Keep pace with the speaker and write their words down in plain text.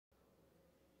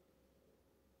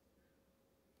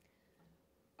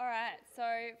All right, so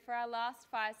for our last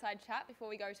fireside chat before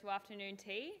we go to afternoon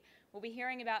tea, we'll be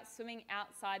hearing about swimming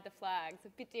outside the flags. A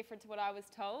bit different to what I was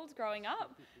told growing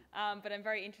up, but I'm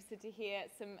very interested to hear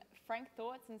some frank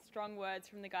thoughts and strong words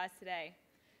from the guys today.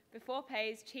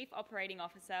 Beforepay's Chief Operating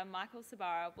Officer, Michael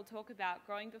Sabara, will talk about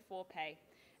growing Beforepay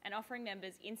and offering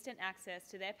members instant access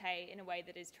to their pay in a way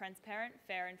that is transparent,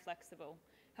 fair and flexible,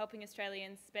 helping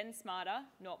Australians spend smarter,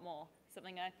 not more,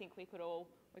 something I think we could all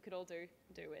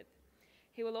do with.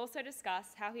 He will also discuss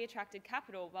how he attracted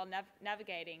capital while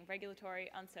navigating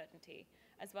regulatory uncertainty,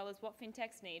 as well as what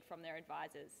FinTechs need from their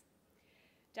advisors.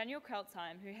 Daniel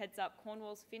Kreltszheim, who heads up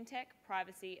Cornwalls' FinTech,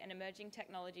 Privacy and Emerging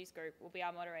Technologies Group, will be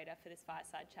our moderator for this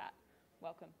fireside chat.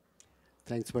 Welcome.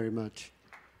 Thanks very much.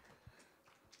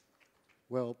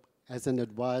 Well, as an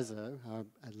advisor,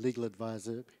 a legal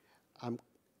advisor, I'm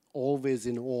always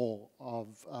in awe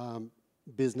of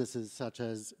businesses such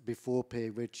as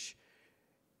Beforepay, which,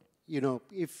 you know,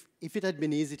 if it had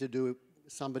been easy to do,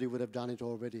 somebody would have done it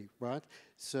already, right?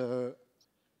 So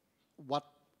what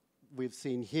we've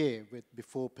seen here with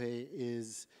Beforepay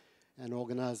is an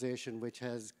organization which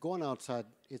has gone outside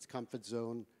its comfort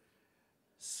zone,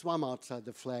 swum outside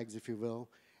the flags, if you will,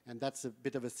 and that's a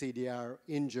bit of a CDR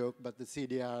in-joke, but the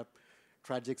CDR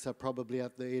tragics are probably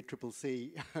at the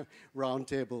ACCC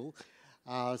roundtable,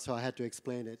 so I had to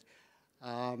explain it.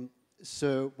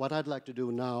 So what I'd like to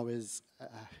do now is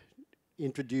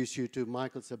introduce you to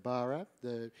Michael Sabara,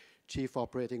 the Chief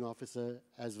Operating Officer,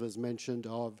 as was mentioned,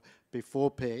 of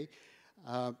Beforepay.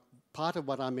 Part of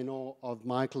what I'm in awe of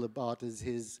Michael about is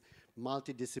his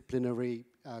multidisciplinary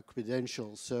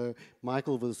credentials. So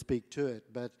Michael will speak to it,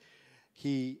 but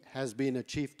he has been a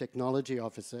Chief Technology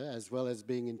Officer as well as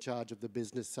being in charge of the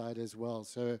business side as well.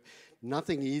 So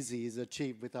nothing easy is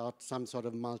achieved without some sort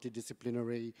of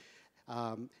multidisciplinary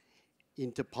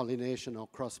interpollination or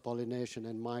cross-pollination,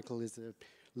 and Michael is a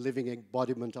living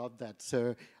embodiment of that.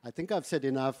 So I think I've said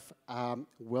enough.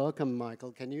 Welcome,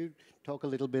 Michael. Can you talk a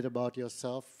little bit about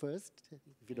yourself first,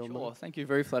 if you don't mind? Sure, thank you.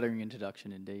 Very flattering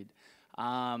introduction indeed.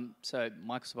 So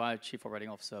Michael Sabara, Chief Operating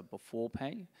Officer,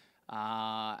 Beforepay.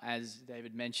 As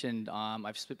David mentioned,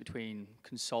 I've split between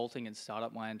consulting and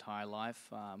startup my entire life,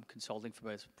 consulting for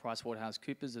both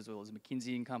PricewaterhouseCoopers as well as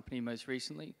McKinsey & Company most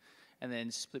recently, and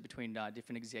then split between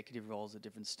different executive roles at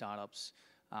different startups,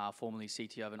 formerly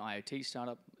CTO of an IoT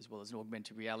startup, as well as an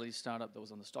augmented reality startup that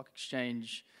was on the stock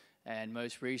exchange, and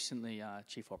most recently,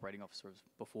 Chief Operating Officer of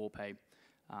Beforepay.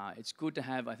 It's good to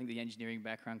have, I think, the engineering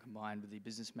background combined with the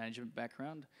business management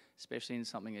background, especially in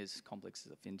something as complex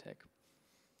as a FinTech.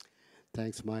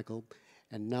 Thanks, Michael.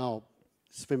 And now,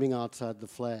 swimming outside the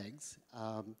flags,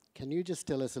 can you just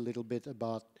tell us a little bit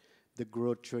about the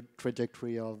growth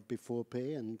trajectory of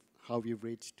Beforepay and how you've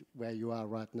reached where you are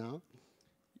right now?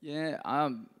 Yeah,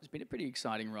 it's been a pretty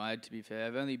exciting ride, to be fair.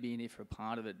 I've only been here for a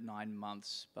part of it 9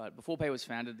 months, but Beforepay was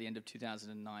founded at the end of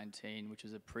 2019, which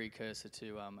was a precursor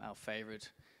to our favorite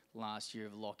last year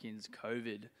of lock-ins,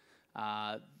 COVID.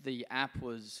 The app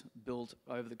was built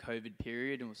over the COVID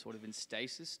period and was sort of in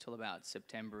stasis till about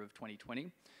September of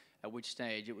 2020, at which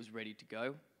stage it was ready to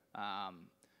go.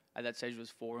 At that stage, it was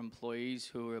 4 employees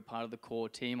who were a part of the core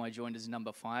team. I joined as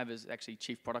number 5, as actually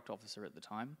Chief Product Officer at the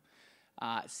time.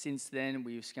 Since then,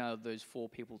 we've scaled those 4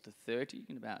 people to 30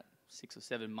 in about 6 or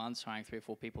 7 months, hiring 3 or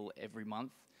 4 people every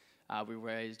month. We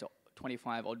raised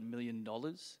 $25 million,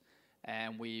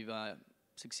 and we've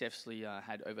successfully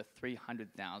had over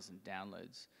 300,000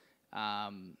 downloads.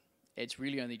 It's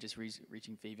really only just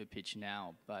reaching fever pitch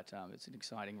now, but it's an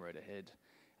exciting road ahead.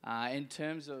 In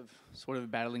terms of sort of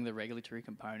battling the regulatory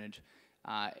component,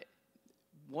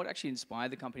 what actually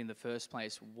inspired the company in the first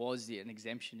place was an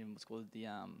exemption in what's called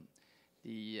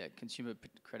the Consumer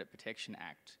Credit Protection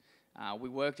Act. We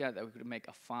worked out that we could make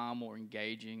a far more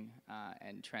engaging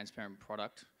and transparent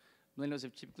product. Millennials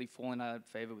have typically fallen out of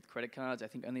favor with credit cards. I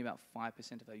think only about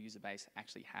 5% of our user base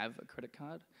actually have a credit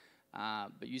card.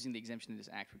 But using the exemption in this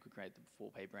act, we could create the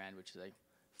Beforepay brand, which is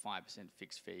a 5%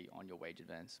 fixed fee on your wage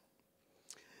advance.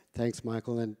 Thanks,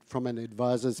 Michael. And from an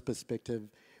advisor's perspective,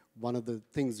 one of the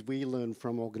things we learn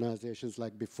from organizations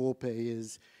like Beforepay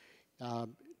is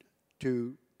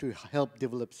to help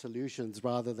develop solutions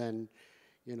rather than,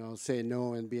 you know, say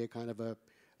no and be a kind of a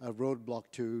roadblock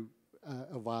to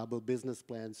a viable business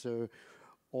plan. So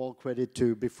all credit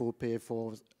to Beforepay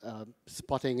for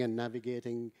spotting and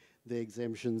navigating the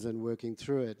exemptions and working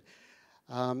through it.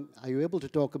 Are you able to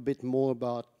talk a bit more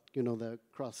about, you know, the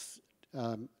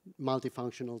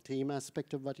multifunctional team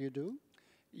aspect of what you do?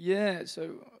 Yeah,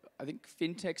 so I think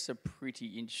FinTechs are pretty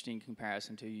interesting in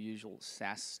comparison to your usual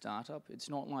SaaS startup. It's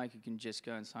not like you can just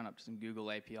go and sign up to some Google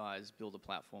APIs, build a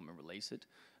platform and release it.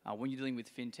 When you're dealing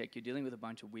with FinTech, you're dealing with a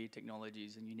bunch of weird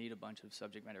technologies and you need a bunch of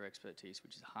subject matter expertise,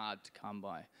 which is hard to come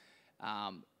by.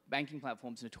 Banking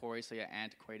platforms notoriously are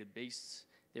antiquated beasts.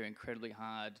 They're incredibly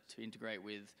hard to integrate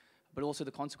with, but also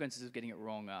the consequences of getting it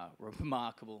wrong are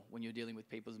remarkable when you're dealing with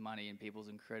people's money and people's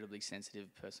incredibly sensitive,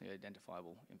 personally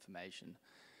identifiable information.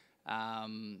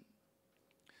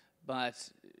 But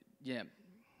yeah,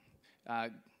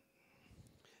 that's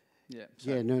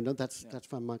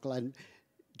fine, Michael. And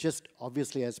just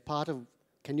obviously as part of,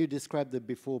 can you describe the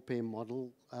Beforepay model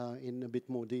in a bit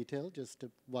more detail? Just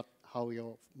how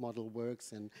your model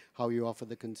works and how you offer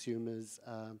the consumers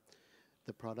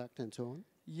the product and so on?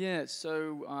 Yeah,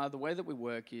 so the way that we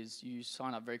work is you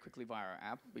sign up very quickly via our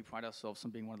app. We pride ourselves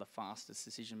on being one of the fastest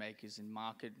decision makers in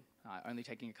market, only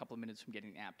taking a couple of minutes from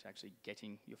getting the app to actually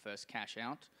getting your first cash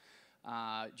out.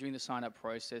 During the sign up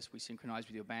process, we synchronize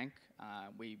with your bank.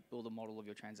 We build a model of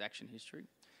your transaction history.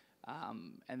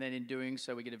 And then in doing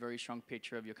so, we get a very strong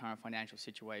picture of your current financial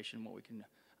situation, what we can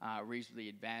reasonably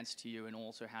advance to you, and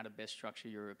also how to best structure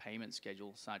your repayment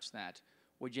schedule such that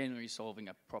we're generally solving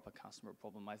a proper customer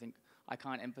problem. I think I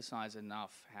can't emphasize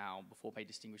enough how Beforepay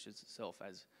distinguishes itself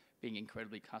as being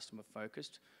incredibly customer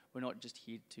focused. We're not just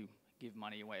here to give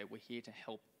money away, we're here to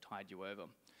help tide you over.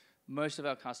 Most of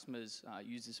our customers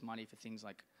use this money for things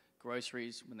like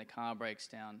groceries, when their car breaks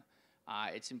down.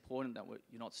 It's important that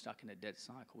you're not stuck in a debt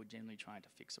cycle. We're generally trying to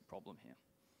fix a problem here.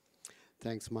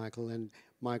 Thanks, Michael. And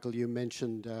Michael, you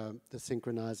mentioned the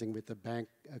synchronizing with the bank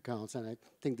accounts, and I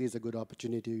think there's a good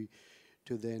opportunity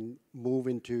to then move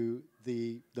into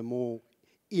the more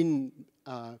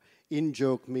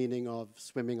in-joke meaning of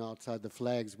swimming outside the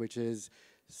flags, which is,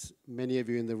 many of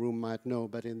you in the room might know,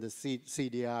 but in the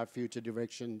CDR Future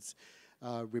Directions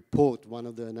report, one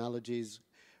of the analogies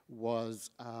was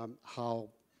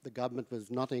how the government was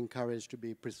not encouraged to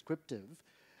be prescriptive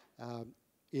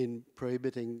in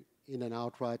prohibiting in an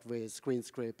outright way screen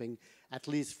scraping, at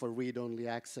least for read-only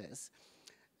access.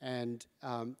 And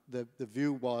the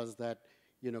view was that,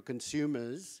 you know,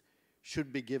 consumers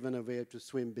should be given a way to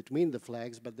swim between the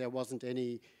flags, but there wasn't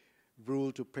any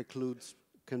rule to preclude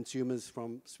consumers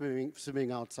from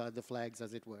swimming outside the flags,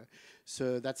 as it were.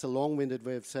 So that's a long-winded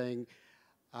way of saying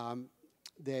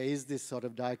there is this sort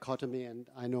of dichotomy, and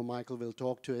I know Michael will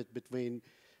talk to it, between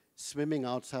swimming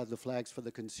outside the flags for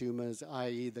the consumers,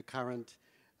 i.e. the current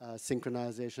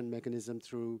synchronization mechanism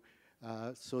through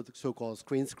so-called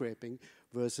screen scraping,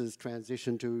 versus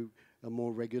transition to a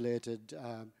more regulated,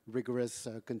 rigorous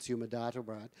consumer data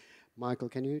right. Michael,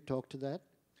 can you talk to that?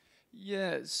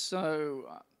 Yeah,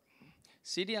 so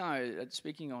CDR,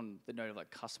 speaking on the note of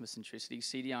like customer centricity,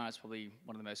 CDR is probably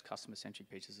one of the most customer centric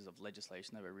pieces of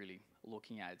legislation that we're really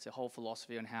looking at. It's a whole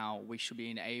philosophy on how we should be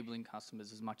enabling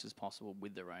customers as much as possible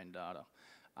with their own data.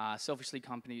 Selfishly,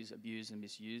 companies abuse and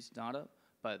misuse data,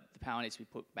 but the power needs to be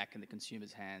put back in the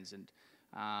consumer's hands, and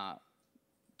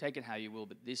take it how you will,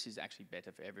 but this is actually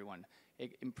better for everyone.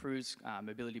 It improves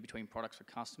mobility between products for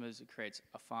customers. It creates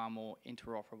a far more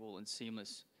interoperable and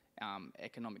seamless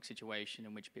economic situation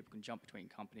in which people can jump between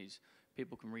companies,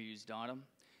 people can reuse data.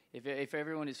 If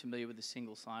everyone is familiar with the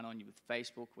single sign-on with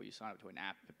Facebook, where you sign up to an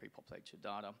app, it pre-populates your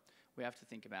data, we have to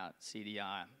think about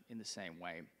CDR in the same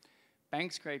way.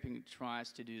 Bank scraping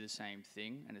tries to do the same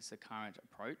thing, and it's the current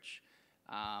approach.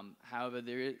 However,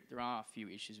 there are a few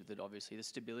issues with it, obviously. The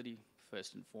stability,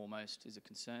 first and foremost, is a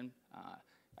concern.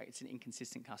 It's an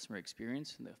inconsistent customer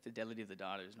experience, and the fidelity of the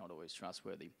data is not always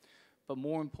trustworthy. But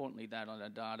more importantly, that on a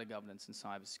data governance and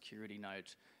cybersecurity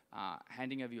note,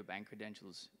 handing over your bank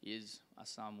credentials is a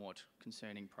somewhat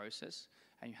concerning process,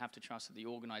 and you have to trust that the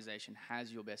organization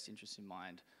has your best interests in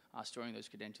mind, storing those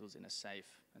credentials in a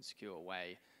safe and secure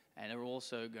way, and are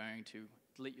also going to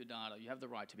delete your data. You have the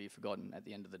right to be forgotten at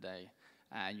the end of the day,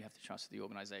 and you have to trust that the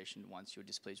organization, once you're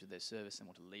displeased with their service and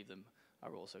want to leave them,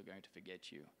 are also going to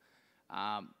forget you.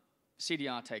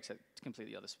 CDR takes it to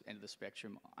completely the other end of the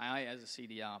spectrum. I, as a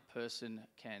CDR person,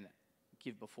 can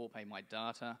give Beforepay my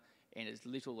data in as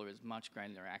little or as much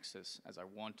granular access as I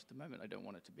want. The moment I don't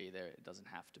want it to be there, it doesn't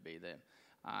have to be there.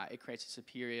 It creates a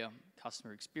superior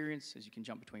customer experience as you can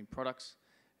jump between products,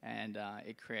 and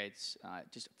it creates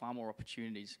just far more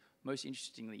opportunities, most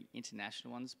interestingly,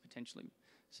 international ones, potentially.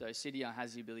 So CDR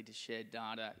has the ability to share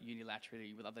data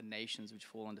unilaterally with other nations which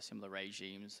fall under similar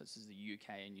regimes, such as the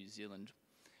UK and New Zealand.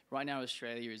 Right now,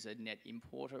 Australia is a net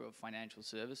importer of financial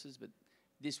services, but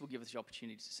this will give us the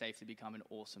opportunity to safely become an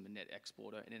awesome net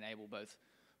exporter and enable both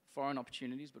foreign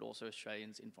opportunities, but also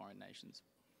Australians in foreign nations.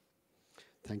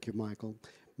 Thank you, Michael.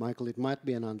 Michael, it might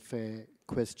be an unfair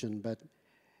question, but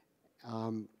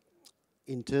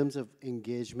in terms of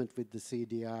engagement with the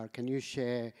CDR, can you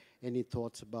share any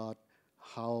thoughts about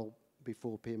how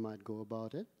Beforepay might go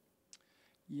about it?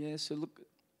 Yeah, so look,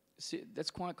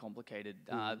 that's quite complicated.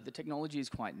 The technology is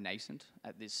quite nascent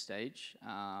at this stage,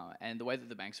 and the way that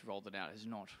the banks have rolled it out has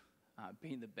not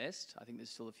been the best. I think there's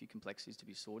still a few complexities to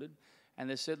be sorted, and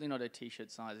there's certainly not a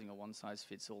t-shirt sizing or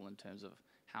one-size-fits-all in terms of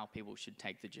how people should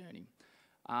take the journey.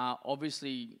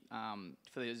 Obviously,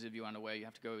 for those of you unaware, you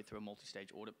have to go through a multi-stage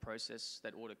audit process.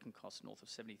 That audit can cost north of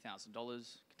 $70,000, can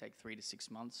take 3 to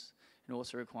 6 months, and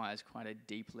also requires quite a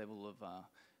deep level of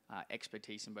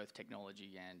expertise in both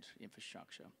technology and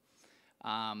infrastructure.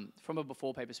 From a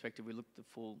Beforepay perspective, we looked at the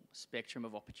full spectrum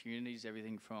of opportunities,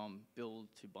 everything from build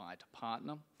to buy to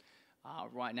partner.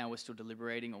 Right now, we're still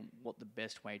deliberating on what the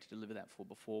best way to deliver that for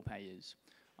Beforepay is.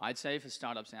 I'd say for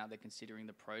startups out there considering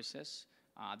the process,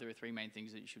 there are 3 main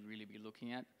things that you should really be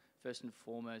looking at. First and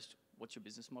foremost, what's your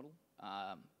business model?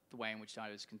 The way in which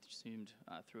data is consumed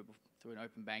through an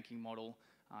open banking model,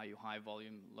 your high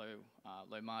volume,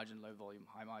 low margin, low volume,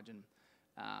 high margin.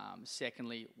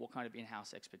 Secondly, what kind of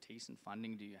in-house expertise and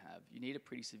funding do you have? You need a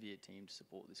pretty severe team to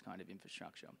support this kind of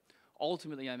infrastructure.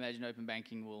 Ultimately, I imagine open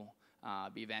banking will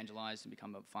be evangelized and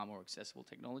become a far more accessible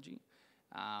technology.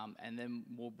 And then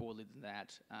more broadly than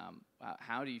that,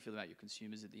 how do you feel about your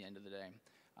consumers at the end of the day?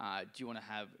 Do you want to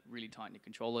have really tight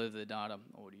control over the data,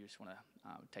 or do you just want to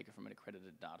take it from an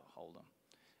accredited data holder?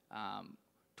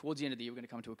 Towards the end of the year, we're going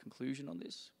to come to a conclusion on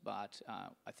this, but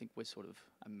I think we're sort of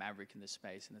a maverick in this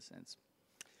space in a sense.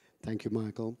 Thank you,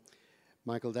 Michael.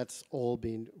 Michael, that's all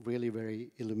been really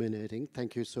very illuminating.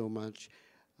 Thank you so much.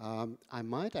 I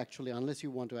might actually, unless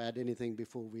you want to add anything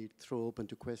before we throw open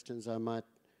to questions, I might.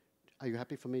 Are you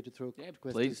happy for me to throw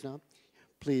questions now?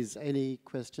 Please, any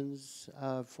questions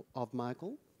of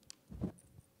Michael?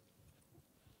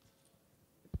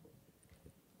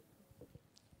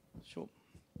 Sure.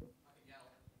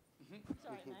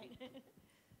 Sorry, mate.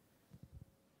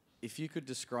 If you could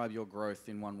describe your growth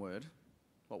in one word,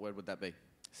 what word would that be?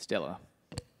 Stellar.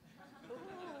 Ooh,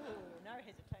 no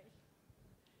hesitation.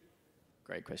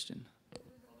 Great question.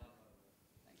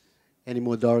 Any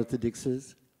more Dorothy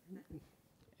Dixes?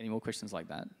 Any more questions like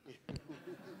that?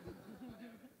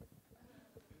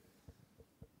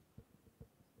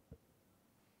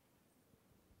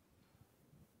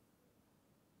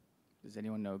 Does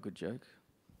anyone know a good joke?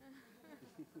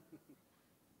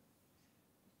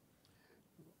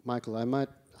 Michael, I might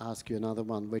ask you another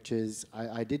one, which is,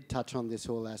 I did touch on this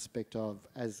whole aspect of,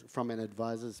 as from an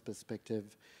advisor's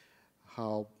perspective,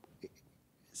 how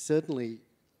certainly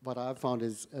what I've found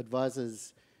is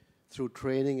advisors through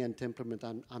training and temperament,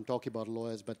 I'm talking about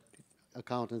lawyers, but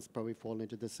accountants probably fall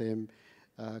into the same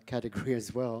category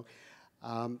as well.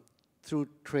 Through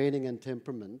training and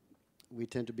temperament, we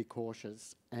tend to be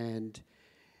cautious, and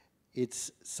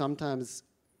it's sometimes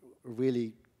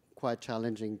really quite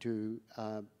challenging to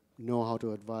know how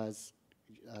to advise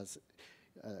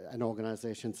an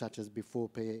organization such as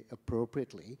Beforepay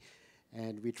appropriately.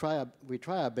 And we try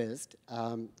our best,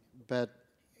 but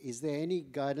is there any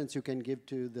guidance you can give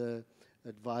to the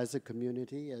advisor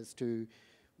community as to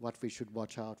what we should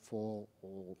watch out for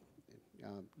or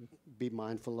be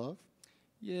mindful of?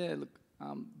 Yeah, look,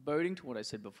 boding to what I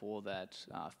said before, that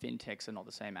FinTechs are not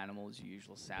the same animal as your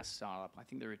usual SaaS startup, I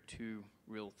think there are 2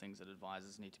 real things that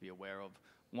advisors need to be aware of.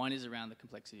 One is around the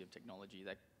complexity of technology.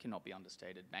 That cannot be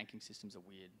understated. Banking systems are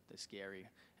weird, they're scary,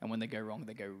 and when they go wrong,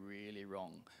 they go really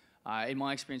wrong. In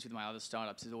my experience with my other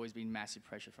startups, there's always been massive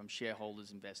pressure from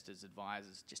shareholders, investors,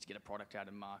 advisors, just to get a product out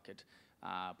in market,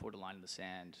 put a line in the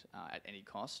sand at any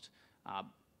cost. But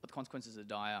the consequences are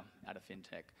dire out of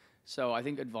FinTech. So I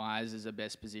think advisors are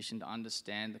best positioned to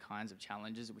understand the kinds of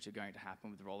challenges which are going to happen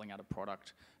with rolling out a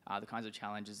product, the kinds of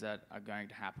challenges that are going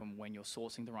to happen when you're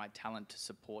sourcing the right talent to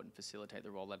support and facilitate the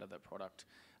rollout of that product.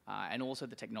 And also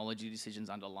the technology decisions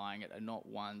underlying it are not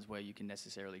ones where you can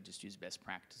necessarily just use best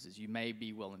practices. You may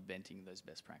be well inventing those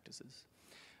best practices.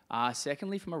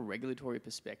 Secondly, from a regulatory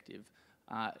perspective,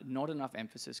 not enough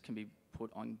emphasis can be put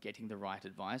on getting the right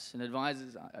advice. And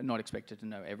advisors are not expected to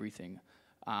know everything,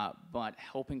 but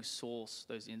helping source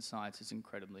those insights is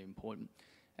incredibly important.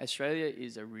 Australia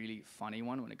is a really funny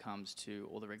one when it comes to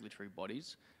all the regulatory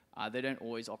bodies. They don't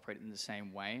always operate in the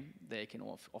same way. They can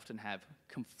often have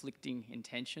conflicting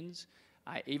intentions.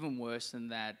 Even worse than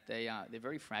that, they're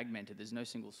very fragmented. There's no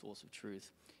single source of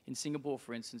truth. In Singapore,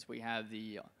 for instance, we have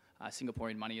the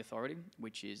Singaporean Money Authority,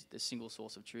 which is the single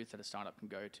source of truth that a startup can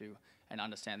go to and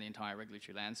understand the entire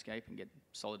regulatory landscape and get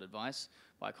solid advice.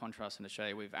 By contrast, in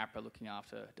Australia, we have APRA looking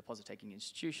after deposit-taking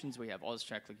institutions. We have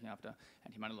AUSTRAC looking after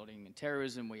anti-money laundering and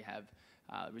terrorism. We have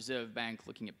Reserve Bank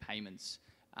looking at payments.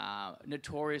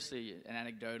 Notoriously and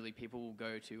anecdotally, people will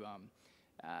go to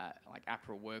like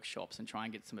APRA workshops and try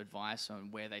and get some advice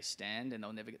on where they stand, and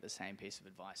they'll never get the same piece of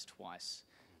advice twice.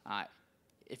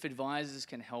 If advisors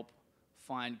can help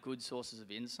find good sources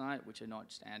of insight, which are not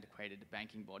just antiquated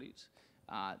banking bodies,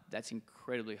 that's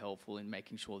incredibly helpful in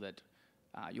making sure that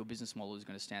your business model is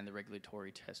going to stand the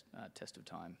regulatory test of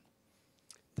time.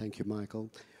 Thank you, Michael.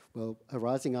 Well,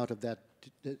 arising out of that,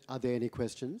 are there any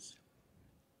questions?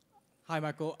 Hi,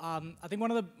 Michael. I think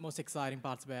one of the most exciting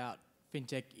parts about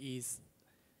FinTech is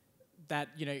that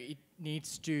it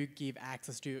needs to give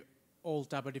access to all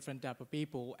different type of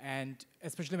people, and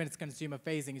especially when it's consumer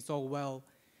facing, it's all well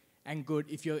and good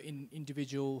if you're an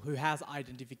individual who has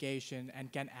identification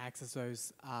and can access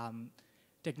those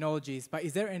technologies. But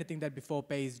is there anything that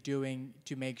Beforepay is doing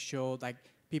to make sure like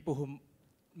people who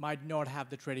might not have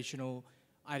the traditional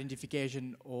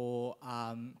identification or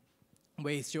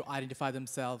ways to identify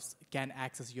themselves can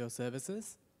access your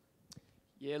services?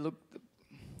 Yeah, look,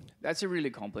 that's a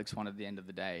really complex one at the end of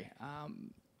the day.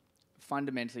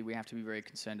 Fundamentally, we have to be very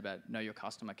concerned about know your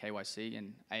customer, KYC,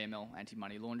 and AML,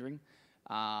 anti-money laundering.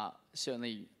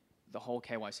 Certainly, the whole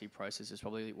KYC process is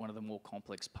probably one of the more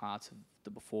complex parts of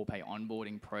the Beforepay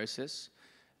onboarding process.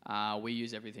 We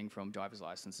use everything from driver's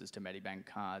licenses to Medibank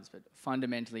cards, but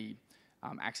fundamentally,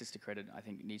 access to credit, I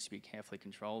think, needs to be carefully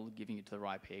controlled, giving it to the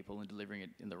right people and delivering it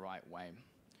in the right way.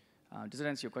 Does that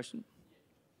answer your question?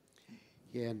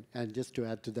 Yeah, and just to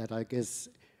add to that, I guess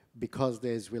because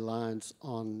there's reliance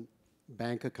on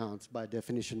bank accounts, by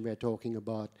definition, we're talking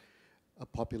about a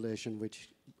population which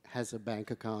has a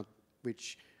bank account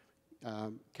which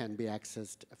can be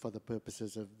accessed for the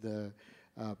purposes of the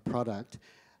product.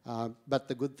 But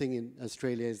the good thing in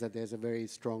Australia is that there's a very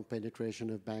strong penetration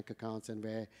of bank accounts, and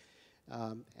we're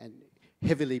and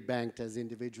heavily banked as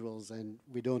individuals, and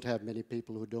we don't have many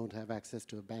people who don't have access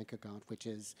to a bank account, which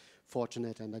is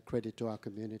fortunate and a credit to our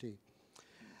community.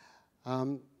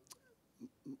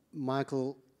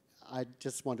 Michael, I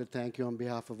just want to thank you on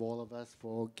behalf of all of us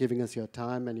for giving us your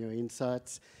time and your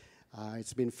insights.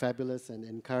 It's been fabulous and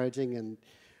encouraging, and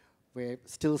we're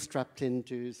still strapped in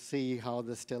to see how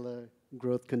the stellar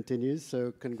growth continues.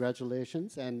 So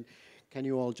congratulations, and can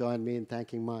you all join me in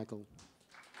thanking Michael?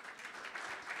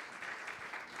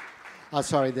 Oh,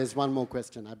 sorry, there's one more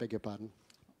question. I beg your pardon.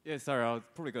 Yeah, sorry, I'll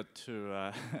probably go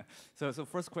to, so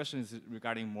first question is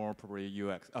regarding more probably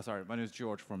UX. Oh, sorry, my name is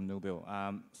George from Newbill.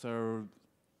 So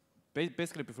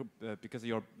basically, because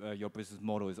your business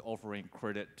model is offering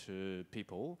credit to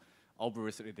people,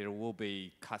 obviously there will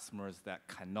be customers that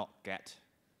cannot get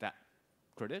that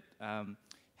credit.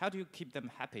 How do you keep them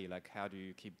happy? Like, how do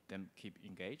you keep them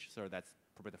engaged? So that's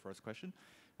probably the first question.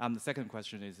 The second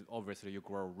question is, obviously you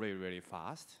grow really, really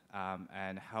fast,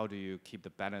 and how do you keep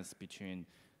the balance between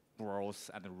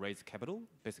growth and raise capital?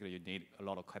 Basically, you need a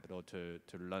lot of capital to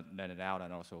learn it out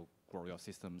and also grow your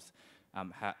systems.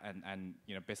 And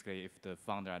basically, if the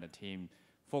founder and the team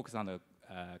focus on the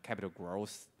capital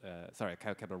growth,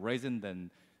 capital raising, then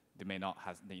they may not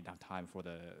have enough time for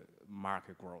the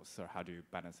market growth. So how do you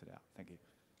balance it out? Thank you.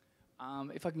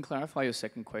 If I can clarify your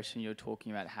second question, you're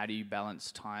talking about how do you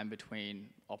balance time between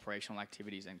operational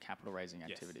activities and capital raising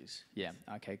activities? Yes.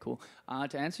 Yeah, okay, cool.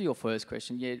 To answer your first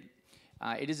question, yeah,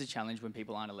 it is a challenge when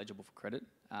people aren't eligible for credit.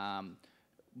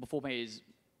 Beforepay is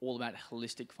all about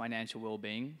holistic financial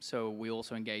well-being, so we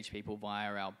also engage people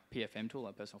via our PFM tool,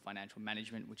 our personal financial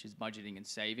management, which is budgeting and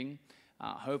saving.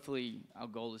 Hopefully, our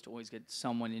goal is to always get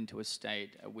someone into a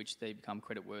state at which they become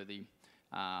credit-worthy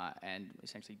and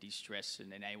essentially de-stress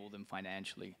and enable them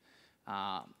financially.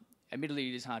 Admittedly,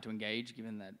 it is hard to engage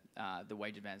given that the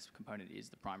wage advance component is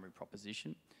the primary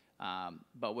proposition,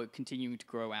 but we're continuing to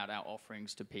grow out our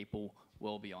offerings to people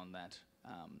well beyond that.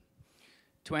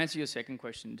 To answer your second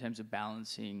question in terms of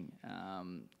balancing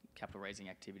capital raising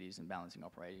activities and balancing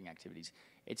operating activities,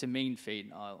 it's a mean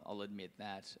feat, I'll admit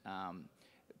that.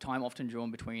 Time often drawn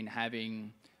between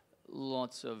having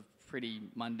lots of pretty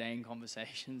mundane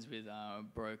conversations with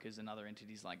brokers and other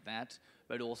entities like that,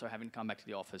 but also having to come back to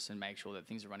the office and make sure that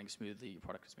things are running smoothly, your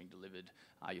product is being delivered,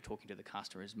 you're talking to the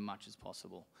customer as much as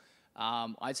possible.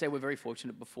 I'd say we're very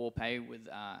fortunate at Beforepay with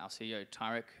our CEO,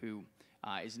 Tarek, who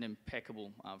is an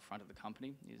impeccable front of the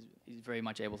company. He's very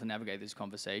much able to navigate these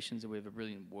conversations, and we have a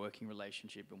brilliant working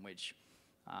relationship in which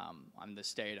I'm the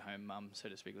stay-at-home mum, so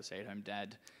to speak, the stay-at-home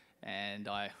dad, and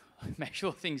I make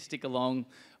sure things stick along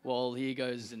while he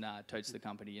goes and totes the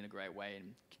company in a great way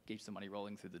and keeps the money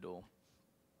rolling through the door.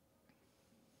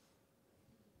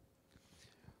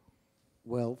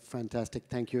 Well, fantastic.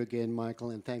 Thank you again, Michael,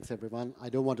 and thanks, everyone. I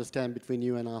don't want to stand between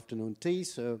you and afternoon tea,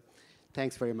 so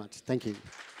thanks very much. Thank you.